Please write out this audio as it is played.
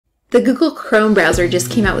The Google Chrome browser just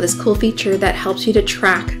came out with this cool feature that helps you to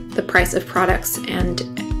track the price of products and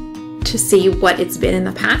to see what it's been in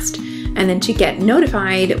the past, and then to get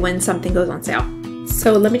notified when something goes on sale.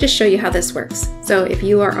 So let me just show you how this works. So if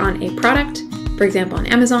you are on a product, for example on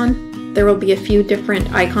Amazon, there will be a few different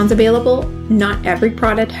icons available. Not every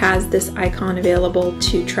product has this icon available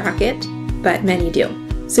to track it, but many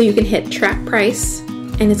do. So you can hit track price,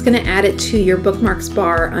 and it's going to add it to your bookmarks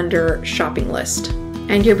bar under shopping list.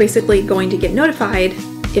 And you're basically going to get notified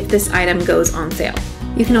if this item goes on sale.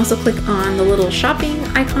 You can also click on the little shopping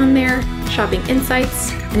icon there, Shopping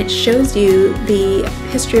Insights, and it shows you the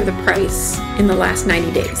history of the price in the last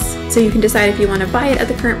 90 days. So you can decide if you want to buy it at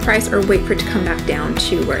the current price or wait for it to come back down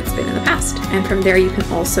to where it's been in the past. And from there you can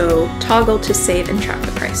also toggle to save and track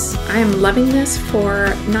the price. I am loving this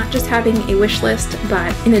for not just having a wish list,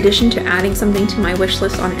 but in addition to adding something to my wish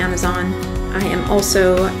list on Amazon, I am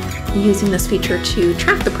also using this feature to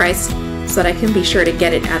track the price so that I can be sure to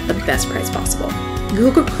get it at the best price possible.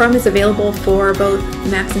 Google Chrome is available for both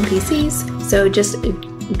Macs and PCs, so just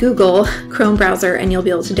Google Chrome browser and you'll be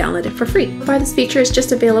able to download it for free. So far, this feature is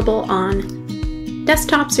just available on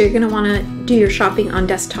desktop, so you're going to want to do your shopping on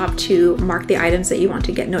desktop to mark the items that you want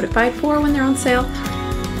to get notified for when they're on sale.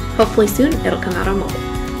 Hopefully soon it'll come out on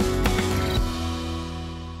mobile.